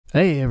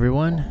Hey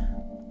everyone,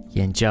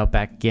 Yan Zhao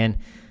back again.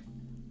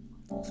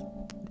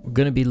 We're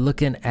going to be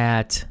looking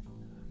at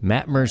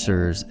Matt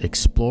Mercer's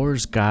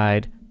Explorer's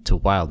Guide to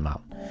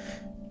Wildmount.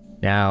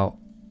 Now,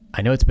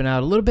 I know it's been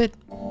out a little bit,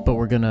 but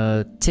we're going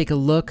to take a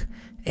look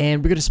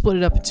and we're going to split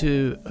it up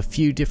into a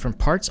few different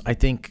parts. I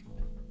think,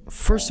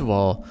 first of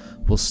all,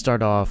 we'll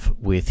start off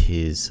with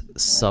his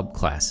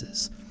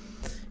subclasses.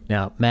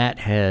 Now, Matt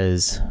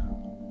has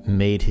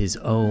made his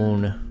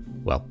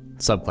own, well,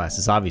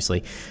 subclasses,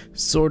 obviously,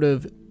 sort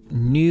of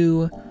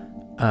new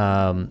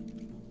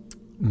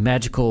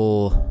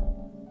magical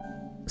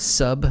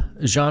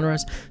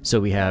sub-genres. So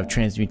we have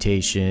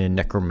transmutation,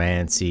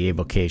 necromancy,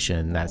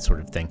 evocation, that sort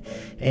of thing.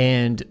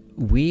 And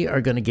we are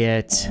going to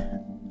get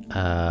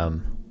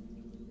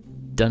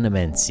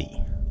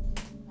dunamancy.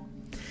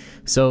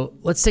 So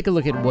let's take a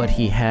look at what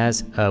he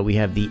has. We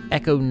have the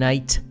Echo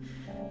Knight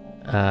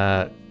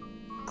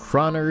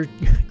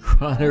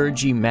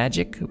Chronurgy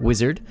Magic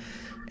Wizard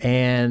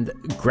and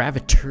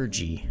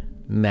Gravaturgy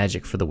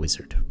Magic for the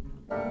Wizard.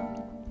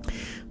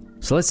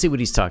 So let's see what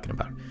he's talking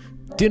about.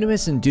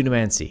 Dunamis and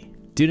Dunamancy.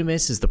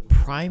 Dunamis is the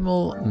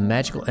primal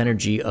magical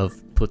energy of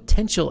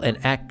potential and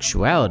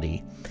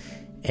actuality,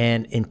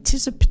 an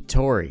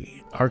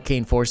anticipatory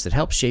arcane force that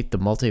helps shape the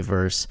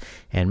multiverse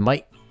and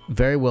might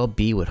very well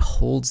be what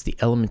holds the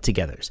element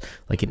together,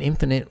 like an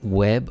infinite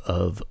web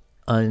of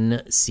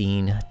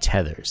unseen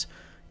tethers.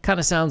 Kind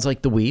of sounds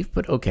like the Weave,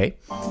 but okay.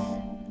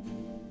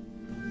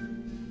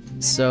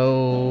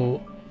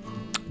 So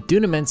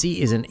Dunamancy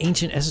is an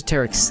ancient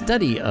esoteric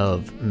study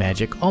of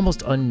magic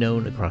almost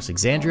unknown across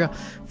Exandria.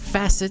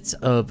 Facets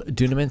of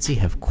Dunamancy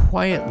have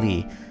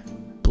quietly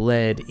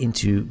bled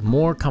into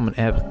more common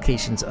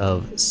applications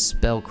of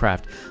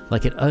spellcraft,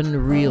 like an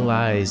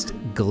unrealized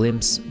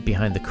glimpse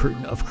behind the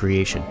curtain of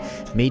creation.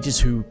 Mages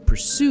who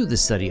pursue the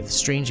study of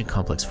strange and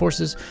complex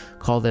forces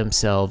call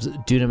themselves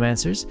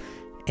Dunamancers,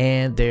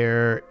 and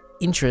their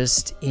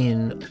interest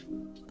in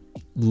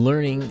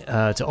learning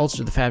to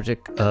alter the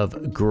fabric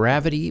of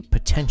gravity,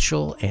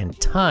 potential, and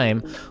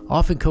time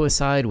often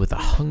coincide with a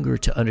hunger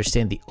to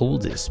understand the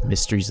oldest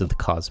mysteries of the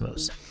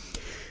cosmos.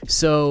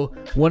 So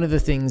one of the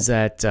things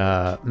that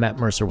Matt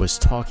Mercer was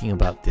talking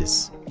about,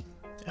 this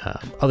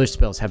other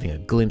spells having a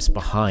glimpse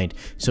behind.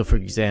 So for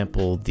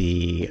example,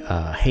 the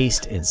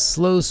haste and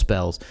slow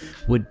spells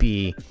would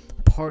be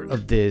part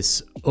of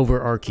this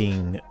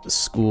overarching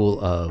school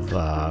of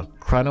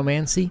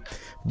chronomancy,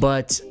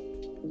 but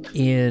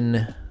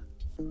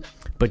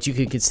you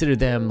could consider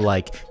them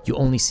like you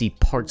only see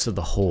parts of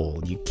the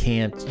whole. You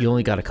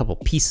only got a couple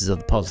pieces of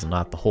the puzzle,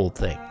 not the whole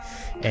thing.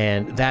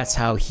 And that's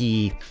how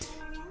he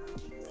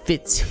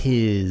fits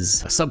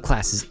his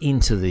subclasses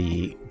into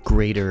the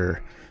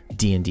greater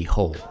D&D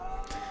whole.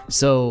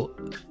 So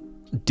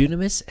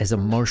Dunamis as a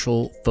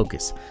martial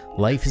focus.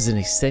 Life is an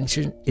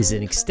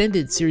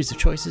extended series of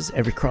choices.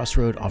 Every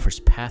crossroad offers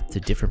path to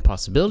different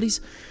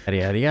possibilities. Yada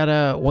yada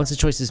yada. Once a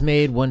choice is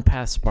made, one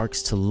path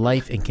sparks to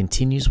life and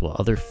continues while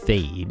others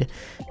fade,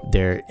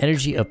 their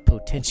energy of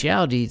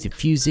potentiality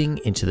diffusing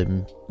into the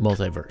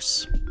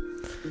multiverse.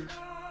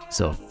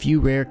 So a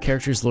few rare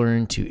characters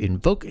learn to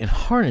invoke and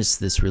harness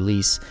this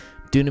release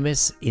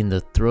Dunamis in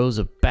the throes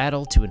of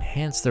battle to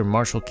enhance their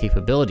martial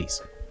capabilities.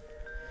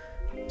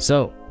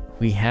 So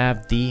we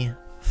have the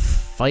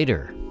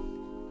fighter.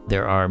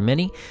 There are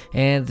many,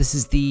 and this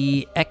is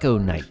the Echo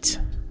Knight,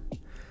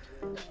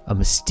 a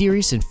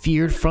mysterious and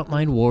feared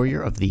frontline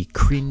warrior of the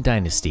Kryn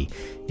dynasty.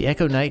 The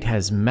Echo Knight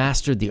has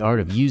mastered the art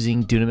of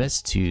using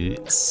Dunamis to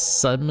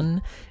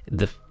summon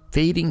the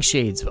fading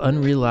shades of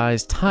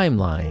unrealized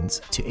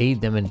timelines to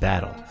aid them in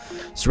battle.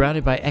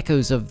 Surrounded by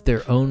echoes of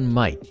their own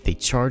might, they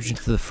charge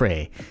into the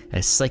fray,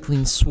 a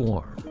cycling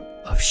swarm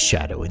of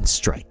shadow and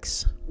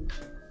strikes.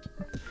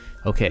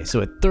 Okay, so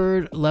at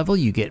third level,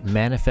 you get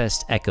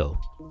Manifest Echo.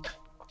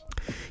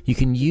 You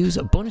can use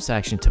a bonus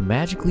action to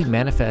magically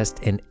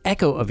manifest an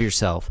echo of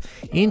yourself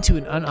into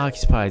an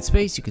unoccupied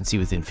space you can see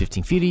within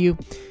 15 feet of you.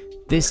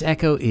 This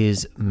echo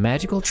is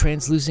magical,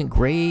 translucent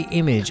gray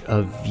image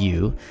of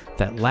you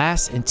that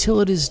lasts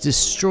until it is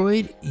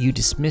destroyed. You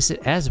dismiss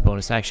it as a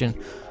bonus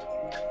action,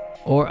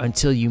 or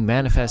until you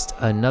manifest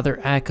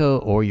another echo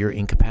or you're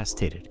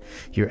incapacitated.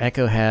 Your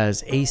echo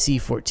has AC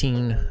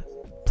 14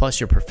 plus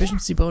your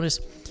proficiency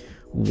bonus,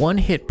 1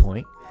 hit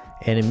point,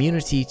 and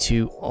immunity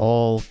to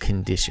all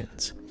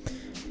conditions.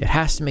 It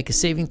has to make a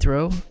saving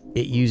throw.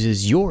 It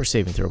uses your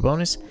saving throw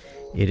bonus.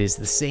 It is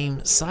the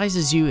same size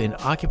as you and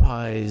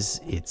occupies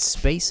its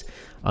space.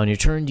 On your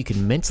turn, you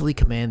can mentally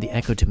command the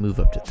echo to move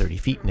up to 30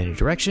 feet in any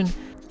direction,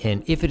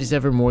 and if it is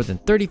ever more than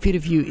 30 feet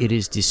of you, it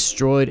is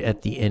destroyed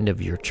at the end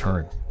of your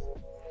turn.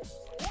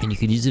 And you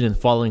can use it in the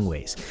following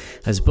ways.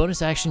 As a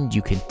bonus action,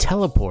 you can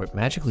teleport,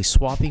 magically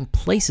swapping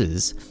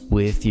places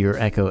with your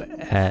echo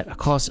at a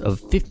cost of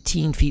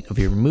 15 feet of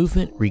your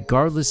movement,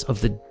 regardless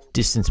of the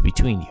distance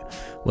between you.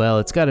 Well,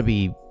 it's got to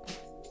be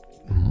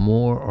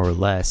more or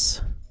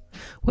less.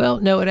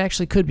 Well, no, it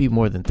actually could be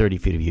more than 30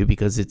 feet of you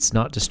because it's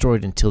not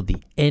destroyed until the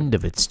end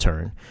of its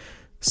turn.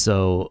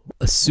 So,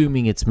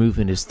 assuming its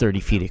movement is 30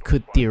 feet, it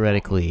could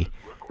theoretically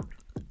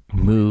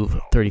move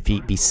 30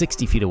 feet, be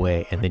 60 feet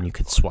away, and then you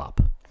could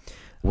swap.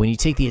 When you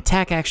take the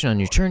attack action on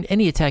your turn,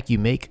 any attack you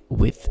make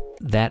with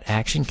that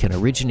action can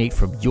originate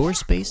from your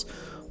space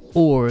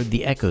or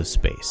the echo's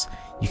space.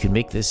 You can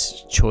make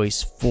this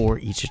choice for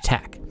each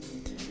attack.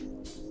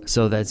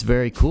 So that's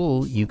very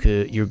cool.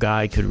 Your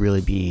guy could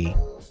really be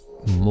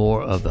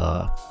more of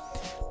a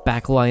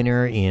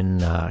backliner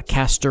in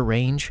caster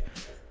range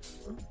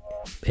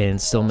and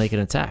still make an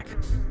attack.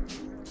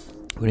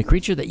 When a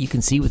creature that you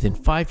can see within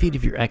 5 feet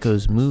of your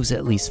echoes moves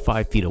at least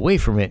 5 feet away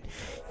from it,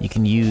 you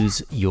can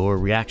use your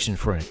reaction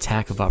for an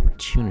attack of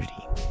opportunity.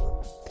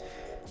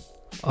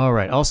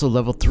 Alright, also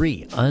level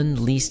 3,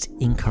 Unleashed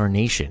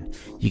Incarnation.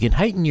 You can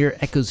heighten your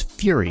echo's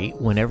fury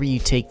whenever you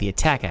take the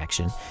attack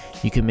action.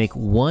 You can make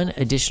one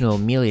additional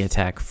melee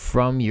attack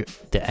from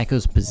the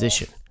echo's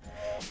position.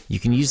 You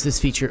can use this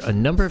feature a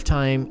number of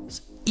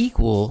times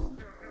equal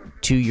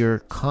to your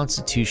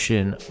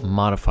Constitution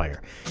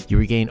modifier. You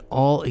regain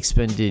all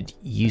expended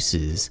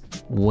uses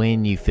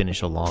when you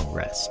finish a long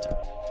rest.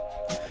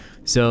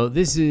 So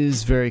this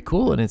is very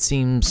cool, and it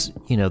seems,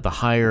 the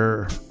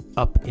higher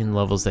up in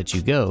levels that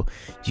you go,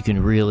 you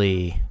can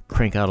really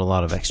crank out a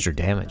lot of extra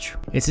damage.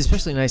 It's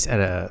especially nice at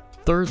a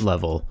 3rd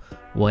level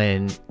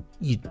when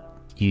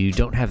you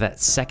don't have that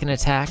second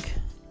attack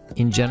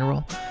in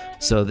general.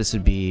 So this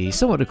would be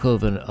somewhat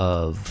equivalent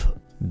of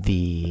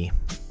the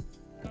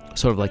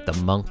sort of like the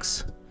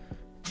monk's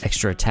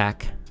extra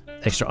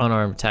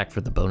unarmed attack for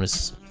the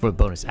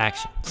bonus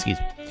action. Excuse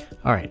me.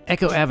 All right,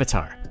 Echo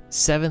Avatar,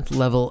 7th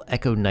level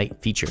Echo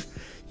Knight feature.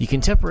 You can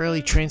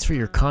temporarily transfer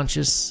your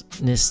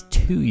consciousness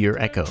to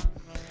your echo.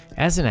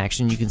 As an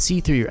action, you can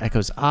see through your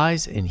echo's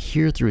eyes and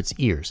hear through its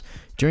ears.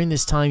 During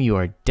this time, you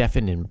are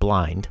deafened and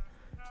blind.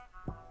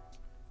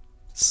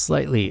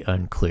 Slightly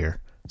unclear.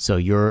 So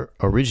your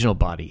original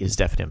body is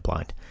deafened and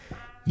blind.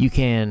 You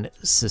can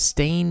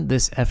sustain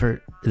this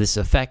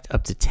effect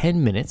up to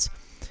 10 minutes,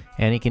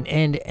 and it can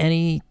end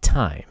any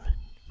time.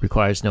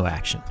 Requires no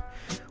action.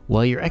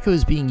 While your echo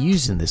is being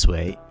used in this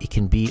way, it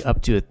can be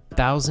up to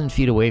 1,000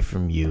 feet away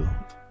from you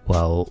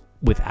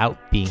without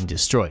being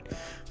destroyed.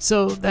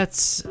 So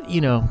that's,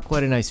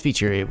 quite a nice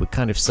feature. It would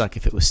kind of suck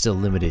if it was still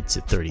limited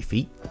to 30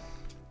 feet.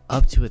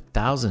 Up to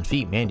 1,000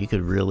 feet, man, you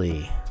could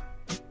really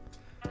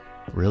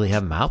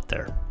have them out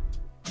there.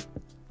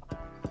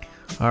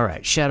 All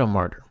right, Shadow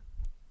Martyr,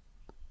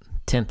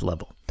 10th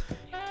level.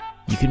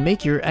 You can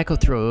make your echo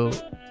throw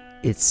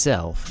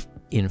itself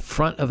in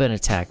front of an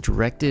attack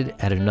directed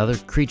at another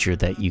creature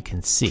that you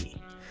can see.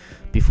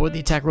 Before the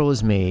attack roll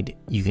is made,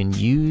 you can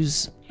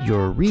use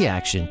your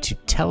reaction to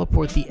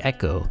teleport the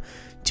echo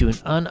to an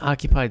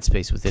unoccupied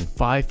space within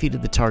 5 feet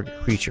of the target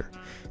creature.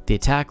 The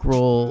attack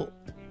roll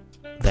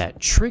that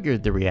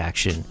triggered the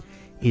reaction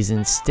is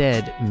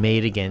instead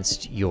made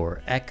against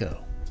your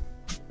echo.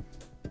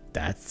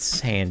 That's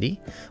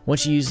handy.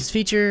 Once you use this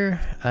feature,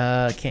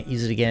 can't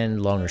use it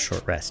again, long or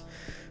short rest.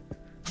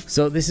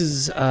 So this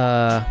is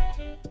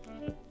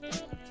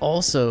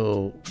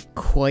also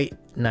quite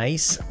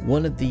nice.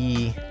 One of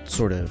the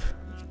sort of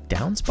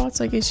down spots,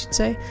 I guess you'd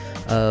say,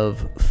 of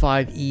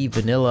 5e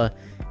vanilla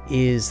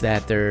is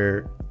that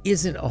there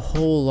isn't not a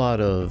whole lot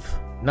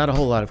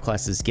of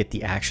classes get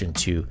the action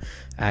to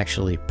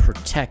actually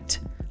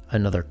protect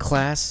another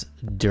class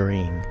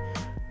during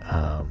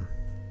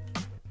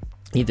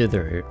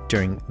either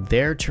during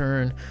their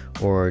turn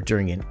or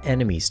during an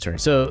enemy's turn.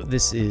 So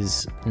this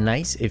is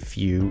nice if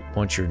you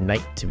want your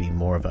knight to be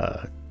more of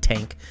a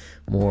tank,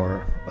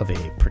 more of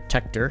a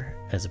protector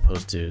as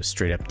opposed to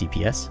straight up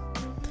DPS.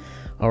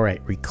 All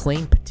right,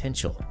 Reclaim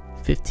Potential,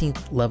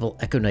 15th level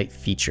Echo Knight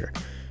feature.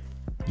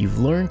 You've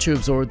learned to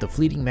absorb the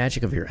fleeting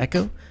magic of your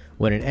echo.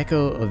 When an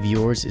echo of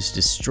yours is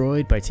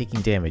destroyed by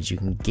taking damage, you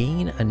can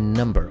gain a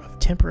number of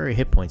temporary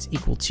hit points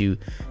equal to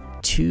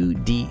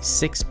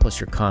 2d6 plus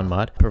your con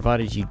mod,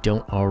 provided you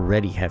don't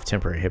already have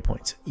temporary hit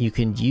points. You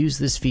can use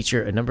this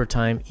feature a number of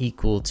times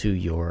equal to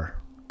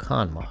your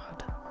con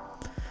mod.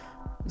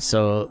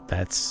 So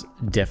that's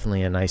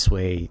definitely a nice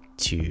way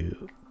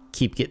to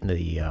keep getting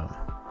the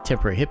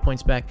temporary hit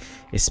points back,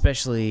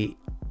 especially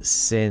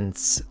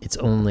since it's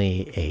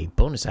only a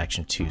bonus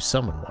action to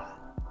summon one.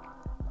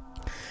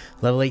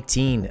 Level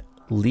 18,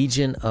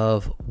 Legion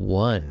of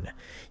One.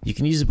 You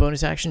can use a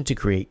bonus action to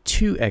create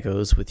 2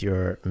 echoes with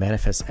your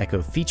Manifest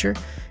Echo feature,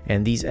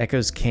 and these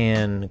echoes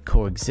can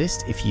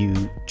coexist. If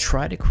you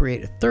try to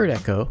create a 3rd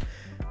echo,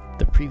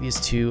 the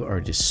previous 2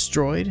 are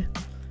destroyed.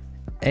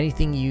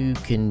 Anything you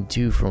can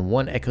do from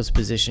one echo's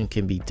position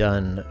can be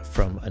done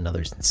from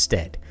another's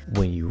instead.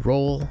 When you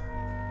roll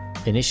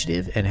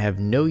initiative and have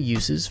no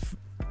uses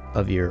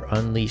of your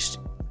Unleashed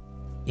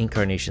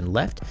Incarnation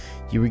left,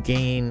 you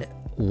regain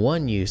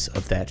 1 use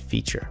of that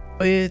feature.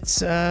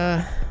 It's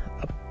a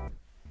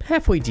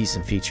halfway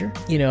decent feature.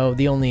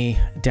 The only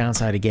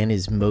downside again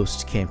is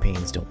most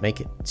campaigns don't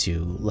make it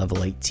to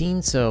level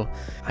 18, so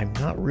I'm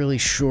not really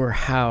sure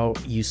how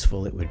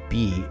useful it would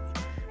be.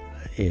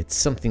 It's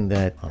something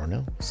that, I don't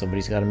know,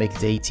 somebody's got to make it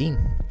to 18.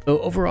 So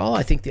overall,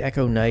 I think the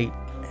Echo Knight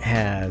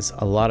has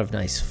a lot of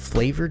nice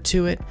flavor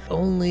to it.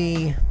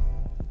 Only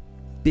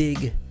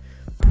big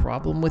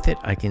problem with it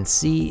I can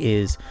see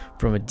is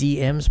from a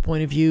DM's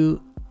point of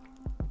view,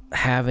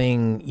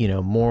 having, you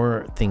know,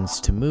 more things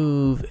to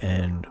move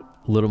and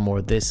a little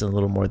more this and a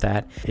little more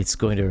that, it's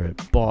going to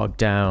bog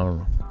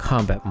down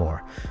combat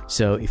more.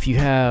 So if you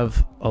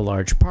have a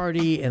large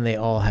party and they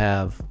all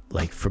have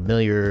like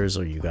familiars,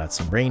 or you got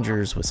some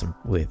rangers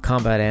with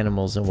combat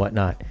animals and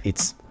whatnot,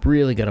 it's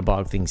really going to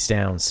bog things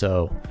down.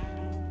 So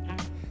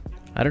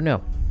I don't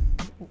know.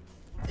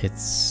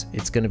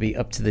 It's going to be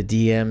up to the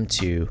DM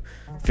to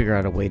figure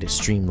out a way to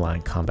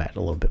streamline combat a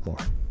little bit more.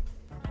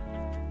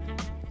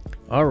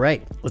 All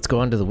right, let's go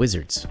on to the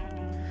wizards.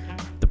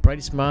 The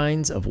brightest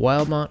minds of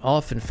Wildmount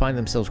often find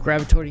themselves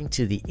gravitating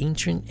to the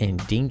ancient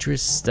and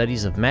dangerous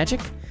studies of magic.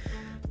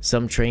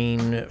 Some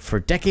train for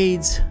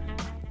decades,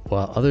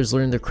 while others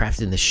learn their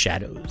craft in the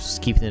shadows,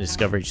 keeping the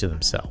discovery to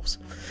themselves.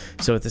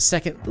 So at the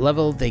second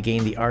level, they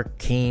gain the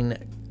arcane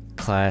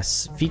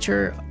class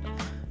feature,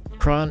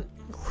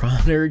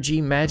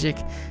 Chronurgy magic,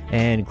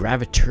 and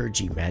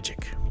Gravaturgy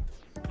magic.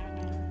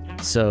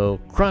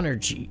 So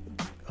Chronurgy,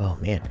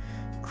 Chronurgy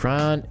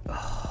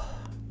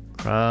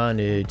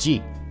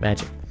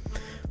magic.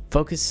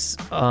 Focus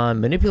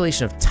on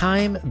manipulation of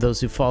time. Those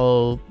who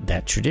follow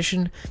that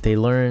tradition, they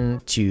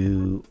learn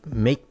to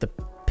make the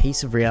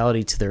pace of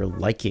reality to their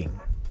liking.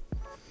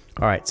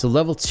 All right, so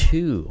level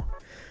 2.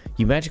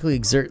 You magically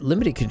exert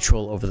limited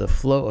control over the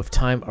flow of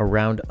time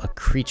around a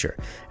creature.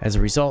 As a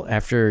result,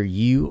 after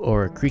you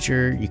or a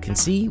creature you can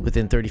see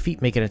within 30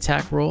 feet make an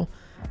attack roll,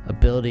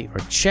 ability, or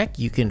check,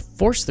 you can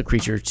force the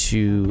creature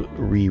to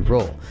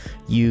re-roll.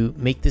 You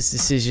make this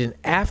decision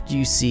after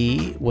you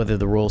see whether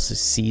the roll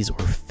succeeds or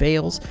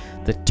fails.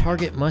 The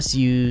target must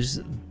use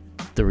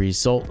the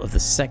result of the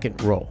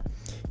second roll.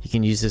 You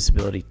can use this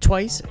ability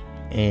twice,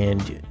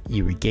 and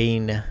you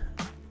regain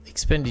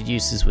expended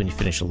uses when you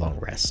finish a long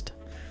rest.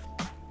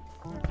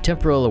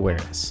 Temporal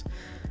awareness,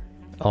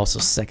 also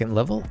second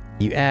level.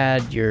 You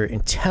add your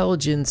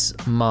intelligence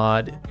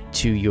mod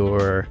to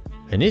your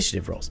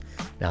initiative rolls.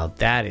 Now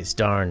that is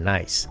darn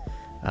nice.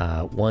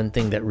 One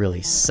thing that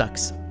really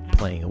sucks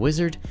playing a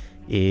wizard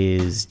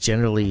is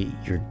generally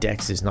your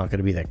dex is not going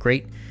to be that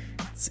great.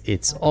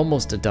 It's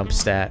almost a dump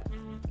stat,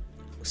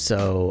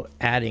 so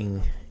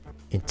adding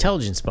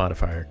intelligence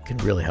modifier can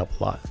really help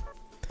a lot.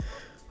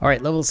 All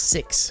right, level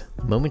 6,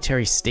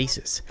 momentary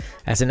stasis.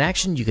 As an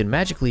action, you can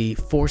magically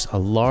force a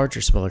large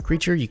or smaller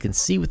creature you can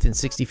see within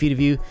 60 feet of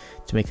you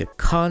to make a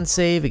con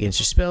save against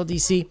your spell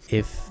DC.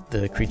 If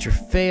the creature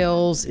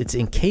fails, it's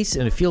encased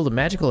in a field of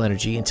magical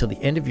energy until the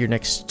end of your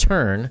next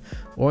turn,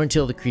 or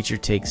until the creature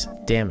takes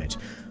damage.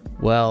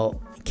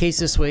 Well, encased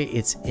this way,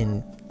 it's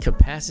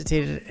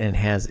incapacitated and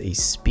has a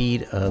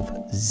speed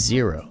of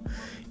 0.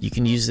 You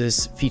can use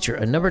this feature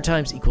a number of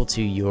times equal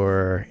to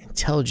your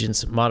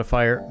intelligence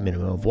modifier,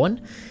 minimum of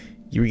 1.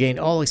 You regain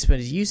all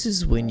expended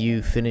uses when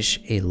you finish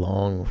a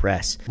long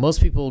rest.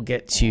 Most people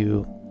get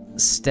to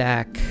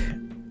stack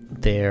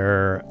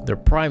their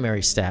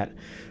primary stat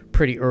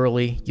pretty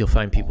early. You'll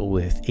find people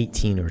with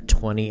 18 or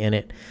 20 in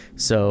it.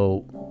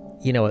 So,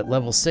 you know, at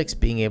level 6,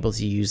 being able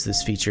to use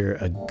this feature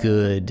a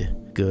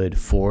good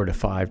 4 to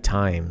 5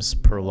 times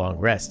per long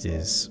rest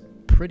is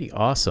pretty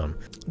awesome.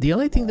 The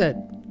only thing that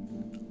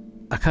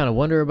I kind of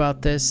wonder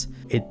about this,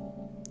 it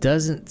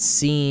doesn't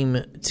seem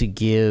to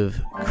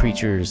give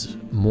creatures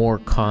more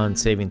con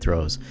saving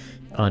throws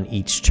on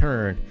each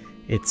turn.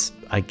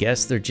 I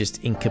guess they're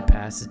just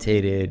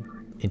incapacitated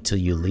until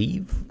you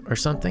leave or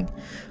something.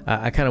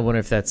 I kind of wonder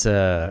if that's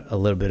a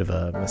little bit of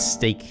a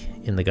mistake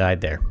in the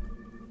guide there.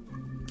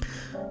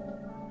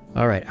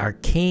 All right,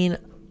 arcane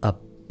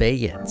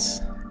abeyance,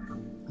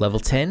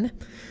 level 10.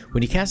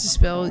 When you cast a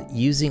spell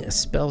using a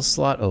spell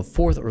slot of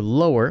 4th or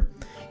lower,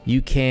 you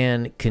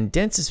can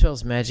condense the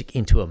spell's magic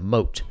into a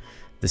mote.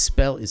 The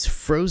spell is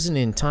frozen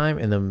in time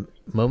in the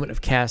moment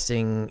of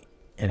casting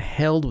and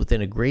held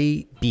within a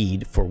gray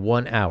bead for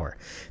 1 hour.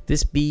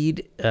 This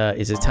bead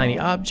is a tiny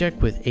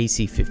object with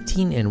AC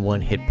 15 and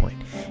 1 hit point.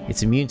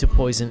 It's immune to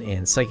poison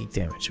and psychic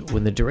damage.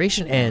 When the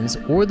duration ends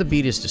or the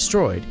bead is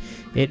destroyed,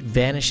 it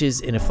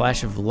vanishes in a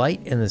flash of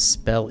light and the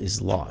spell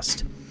is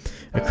lost.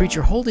 A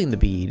creature holding the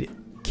bead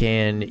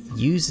can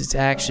use its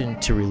action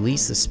to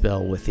release the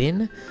spell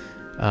within,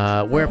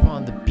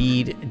 whereupon the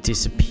bead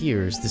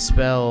disappears. The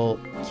spell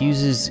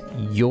uses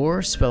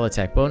your spell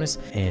attack bonus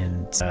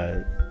and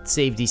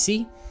save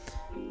DC,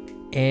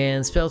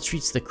 and spell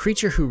treats the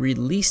creature who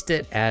released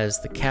it as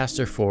the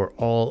caster for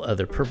all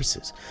other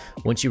purposes.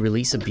 Once you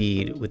release a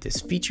bead with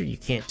this feature, you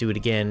can't do it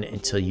again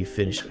until you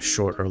finish a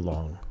short or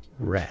long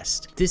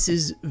rest. This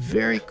is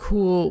very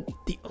cool.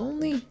 The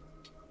only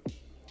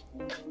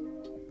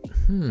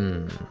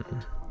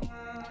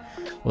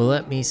well,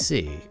 let me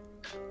see.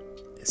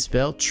 The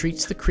spell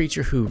treats the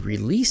creature who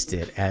released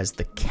it as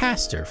the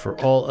caster for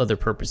all other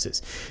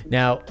purposes.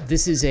 Now,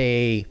 this is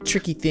a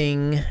tricky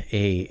thing,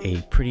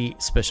 a pretty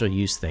special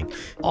use thing.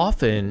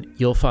 Often,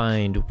 you'll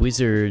find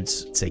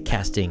wizards, say,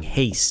 casting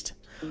haste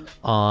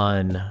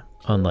on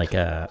like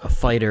a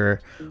fighter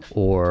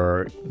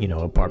or, you know,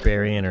 a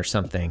barbarian or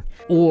something.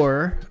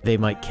 Or they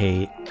might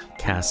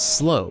cast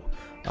slow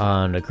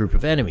on a group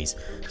of enemies.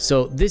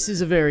 So this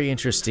is a very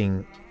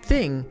interesting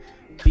thing,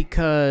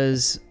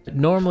 because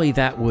normally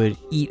that would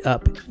eat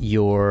up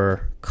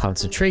your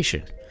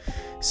concentration.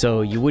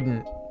 So you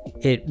wouldn't,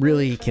 it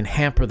really can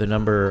hamper the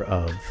number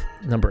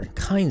and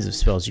kinds of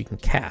spells you can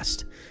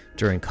cast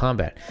during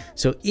combat.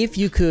 So if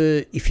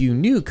you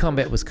knew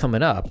combat was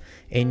coming up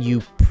and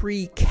you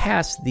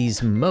pre-cast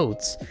these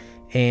motes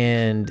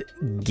and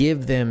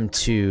give them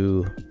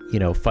to,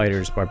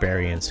 fighters,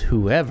 barbarians,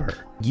 whoever,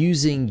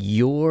 using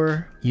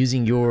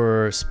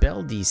your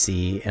spell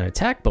DC and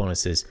attack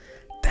bonuses,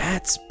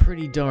 that's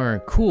pretty darn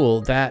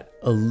cool. That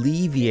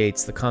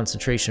alleviates the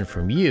concentration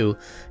from you,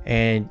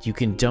 and you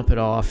can dump it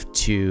off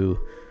to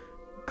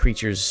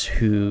creatures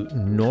who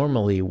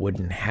normally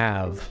wouldn't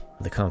have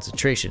the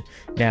concentration.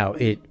 Now,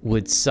 it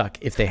would suck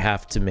if they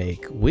have to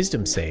make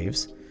wisdom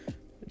saves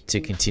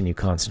to continue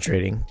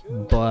concentrating,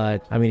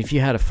 but I mean, if you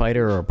had a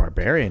fighter or a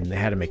barbarian and they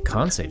had to make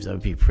con saves, that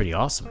would be pretty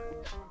awesome.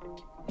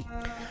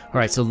 All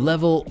right, so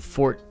level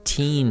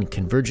 14,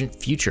 Convergent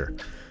Future.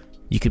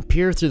 You can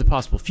peer through the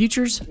possible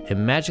futures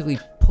and magically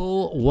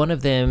pull one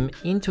of them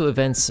into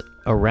events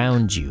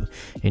around you,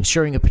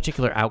 ensuring a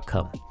particular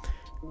outcome.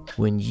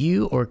 When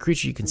you or a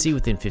creature you can see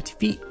within 50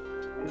 feet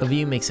of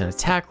you makes an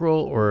attack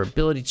roll or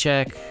ability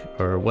check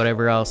or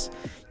whatever else,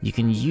 you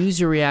can use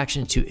your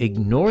reaction to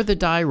ignore the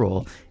die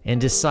roll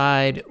and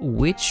decide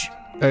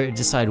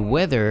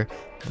whether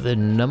the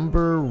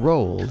number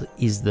rolled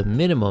is the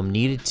minimum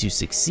needed to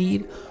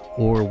succeed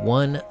or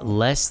one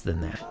less than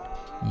that.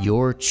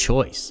 Your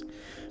choice.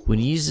 When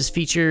you use this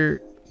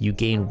feature, you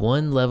gain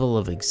 1 level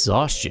of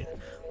exhaustion.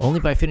 Only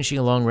by finishing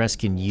a long rest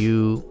can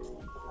you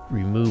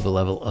remove a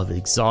level of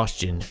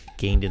exhaustion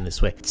gained in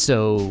this way.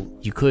 So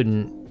you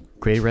couldn't,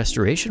 Great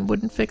Restoration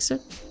wouldn't fix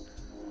it?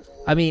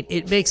 I mean,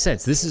 it makes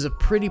sense. This is a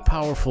pretty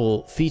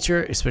powerful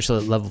feature, especially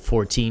at level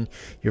 14.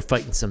 You're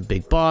fighting some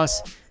big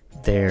boss.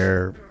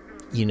 They're,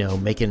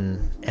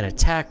 making an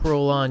attack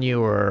roll on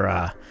you,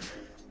 or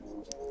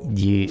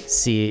you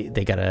see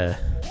they got a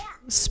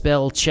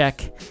spell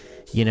check.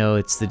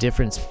 It's the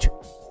difference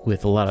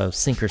with a lot of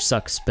sink or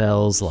suck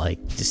spells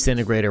like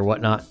Disintegrate or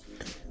whatnot.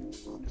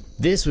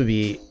 This would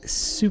be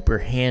super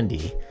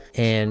handy,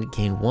 and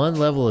gain 1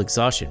 level of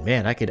exhaustion.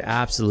 Man, I could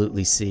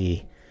absolutely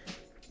see,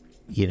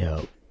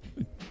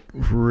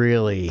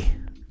 really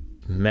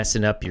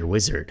messing up your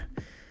wizard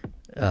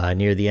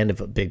near the end of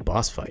a big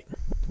boss fight.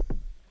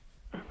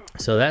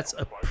 So that's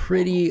a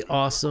pretty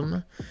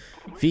awesome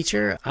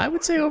feature. I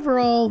would say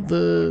overall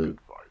the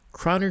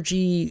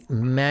Chronurgy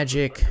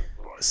magic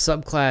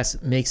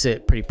subclass makes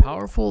it pretty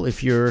powerful.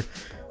 If you're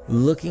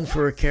looking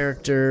for a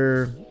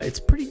character, it's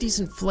pretty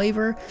decent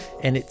flavor,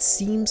 and it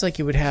seems like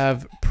it would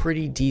have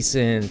pretty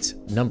decent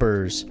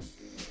numbers,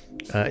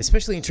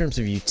 especially in terms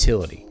of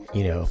utility.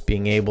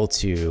 Being able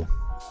to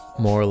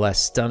more or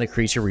less stun a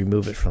creature,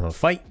 remove it from a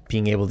fight,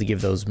 being able to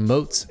give those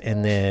motes,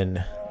 and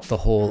then the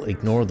whole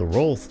ignore the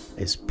roll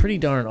is pretty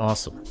darn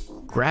awesome.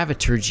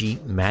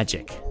 Gravaturgy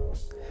magic.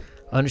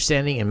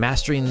 Understanding and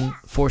mastering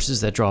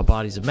forces that draw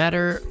bodies of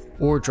matter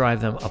or drive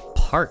them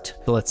apart.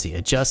 So let's see,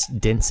 adjust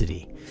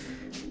density.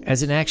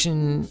 As an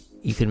action,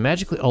 you can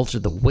magically alter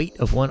the weight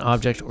of one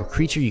object or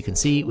creature you can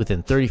see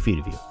within 30 feet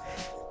of you.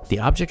 The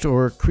object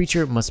or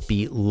creature must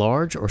be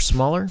large or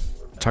smaller.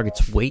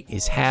 Target's weight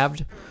is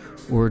halved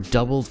or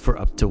doubled for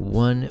up to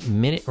 1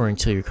 minute or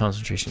until your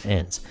concentration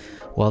ends.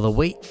 While the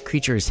weight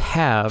creature is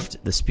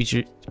halved,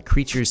 the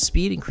creature's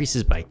speed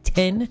increases by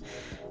 10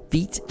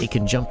 feet. It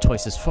can jump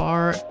twice as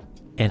far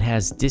and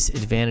has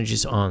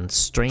disadvantages on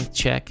strength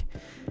check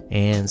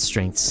and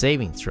strength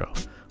saving throw.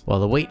 While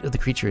the weight of the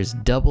creature is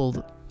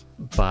doubled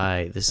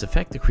by this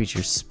effect, the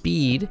creature's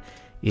speed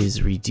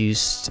is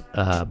reduced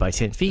by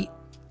 10 feet,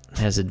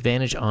 has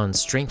advantage on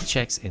strength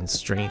checks and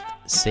strength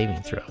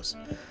saving throws.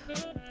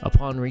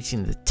 Upon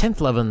reaching the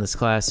 10th level in this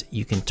class,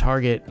 you can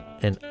target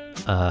an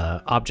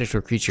object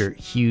or creature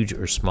huge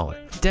or smaller.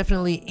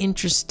 Definitely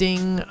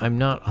interesting. I'm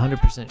not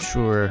 100%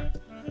 sure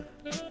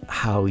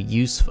how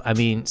useful. I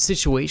mean,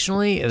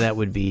 situationally, that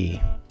would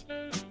be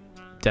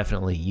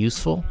definitely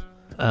useful.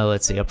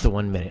 Let's see, up to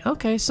 1 minute.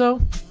 Okay, so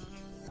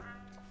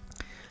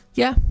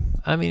yeah,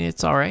 I mean,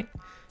 it's all right.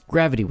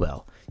 Gravity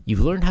Well. You've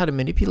learned how to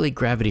manipulate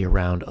gravity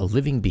around a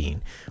living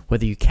being.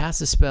 Whether you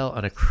cast a spell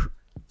on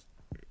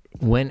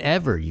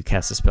whenever you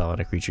cast a spell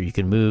on a creature, you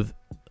can move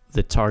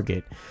the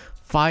target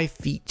 5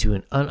 feet to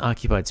an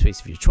unoccupied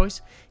space of your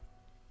choice.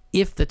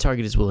 If the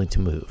target is willing to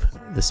move,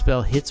 the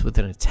spell hits with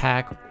an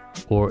attack,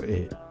 or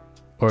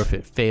if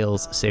it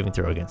fails a saving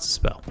throw against the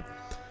spell.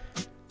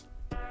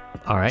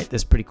 All right,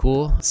 that's pretty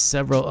cool.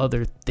 Several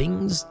other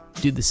things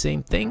do the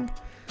same thing.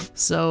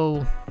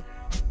 So,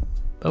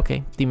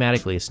 okay,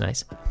 thematically it's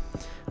nice.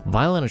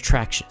 Violent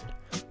Attraction.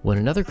 When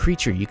another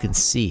creature you can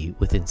see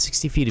within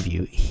 60 feet of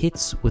you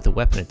hits with a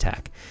weapon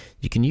attack,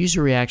 you can use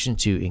your reaction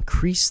to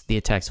increase the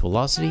attack's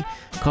velocity,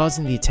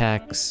 causing the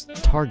attack's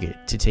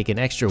target to take an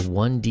extra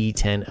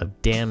 1d10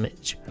 of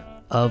damage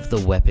of the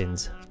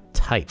weapon's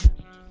type.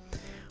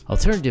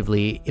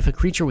 Alternatively, if a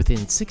creature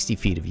within 60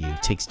 feet of you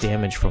takes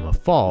damage from a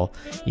fall,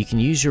 you can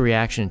use your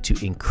reaction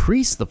to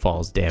increase the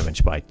fall's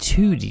damage by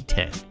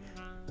 2d10.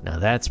 Now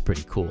that's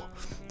pretty cool.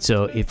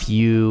 So if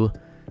you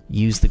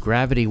use the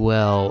gravity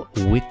well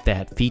with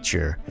that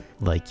feature,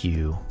 like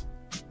you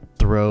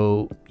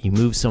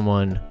move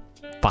someone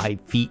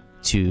 5 feet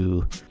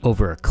to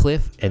over a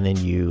cliff and then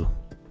you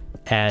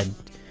add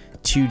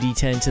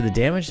 2d10 to the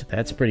damage,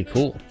 that's pretty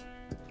cool.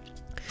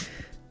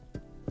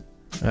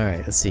 All right,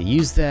 let's see.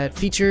 Use that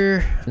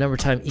feature, number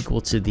time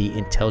equal to the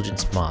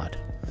intelligence mod.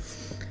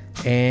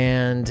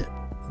 And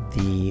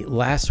the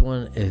last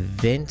one,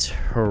 Event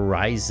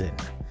Horizon.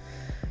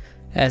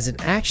 As an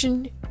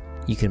action,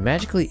 you can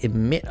magically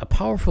emit a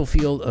powerful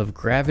field of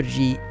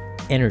gravity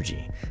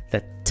energy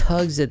that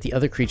tugs at the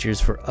other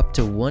creatures for up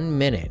to 1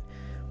 minute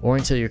or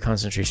until your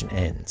concentration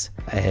ends,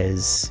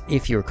 as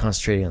if you were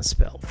concentrating on a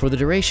spell. For the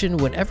duration,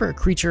 whenever a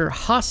creature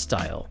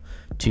hostile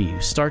to you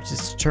starts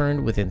its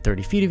turn within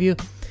 30 feet of you,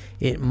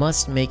 it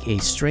must make a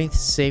strength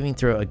saving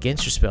throw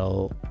against your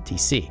spell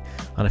DC.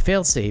 On a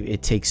failed save,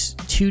 it takes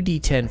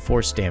 2d10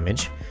 force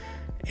damage,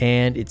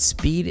 and its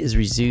speed is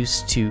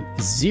reduced to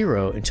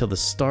 0 until the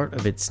start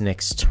of its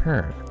next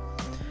turn.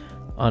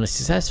 On a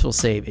successful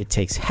save, it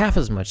takes half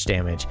as much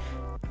damage,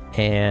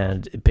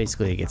 and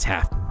basically it gets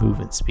half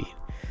movement speed.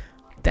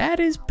 That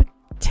is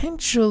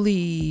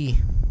potentially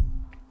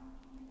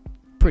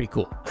pretty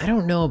cool. I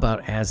don't know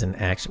about as an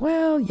action.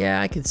 Well,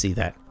 yeah, I can see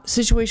that.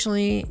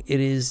 Situationally, it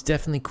is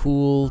definitely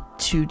cool.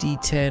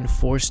 2d10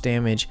 force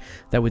damage.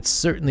 That would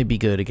certainly be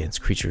good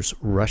against creatures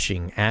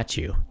rushing at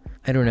you.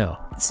 I don't know.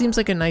 It seems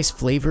like a nice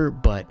flavor,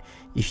 but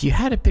if you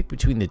had to pick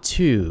between the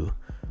two,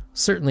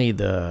 certainly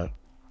the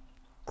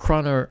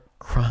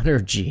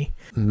Chronurgy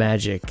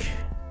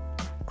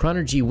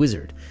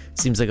Wizard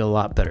seems like a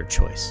lot better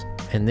choice.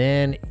 And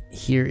then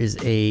here is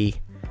a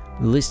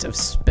list of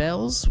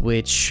spells,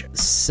 which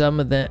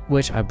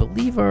I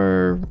believe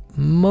are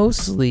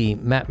mostly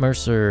Matt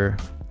Mercer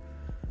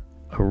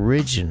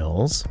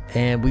originals,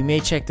 and we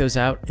may check those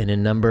out in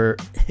another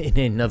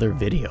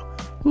video.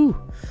 Whew.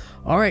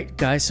 All right,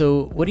 guys,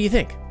 so what do you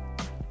think?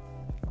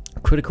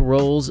 Critical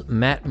Role's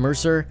Matt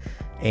Mercer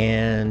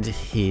and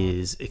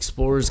his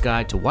Explorer's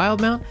Guide to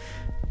Wildmount.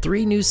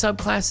 3 new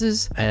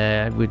subclasses.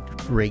 I would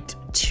rate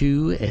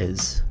 2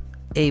 as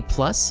A+.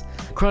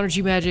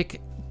 Chronurgy Magic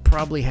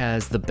probably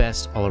has the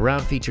best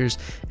all-around features.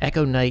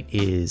 Echo Knight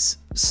is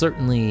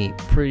certainly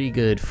pretty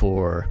good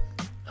for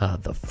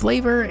the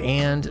flavor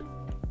and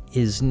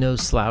is no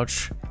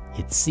slouch,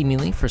 it's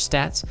seemingly, for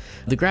stats.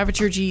 The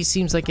Gravaturgy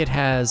seems like it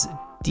has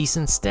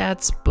decent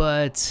stats,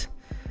 but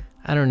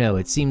I don't know,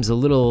 it seems a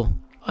little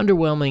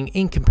underwhelming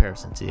in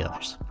comparison to the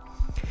others.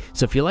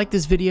 So if you like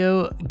this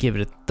video, give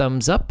it a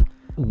thumbs up.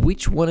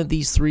 Which one of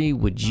these 3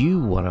 would you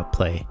want to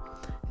play?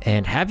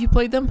 And have you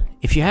played them?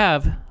 If you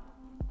have,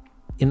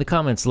 in the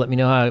comments, let me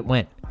know how it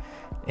went.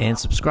 And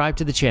subscribe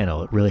to the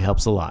channel, it really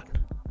helps a lot.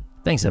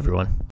 Thanks, everyone.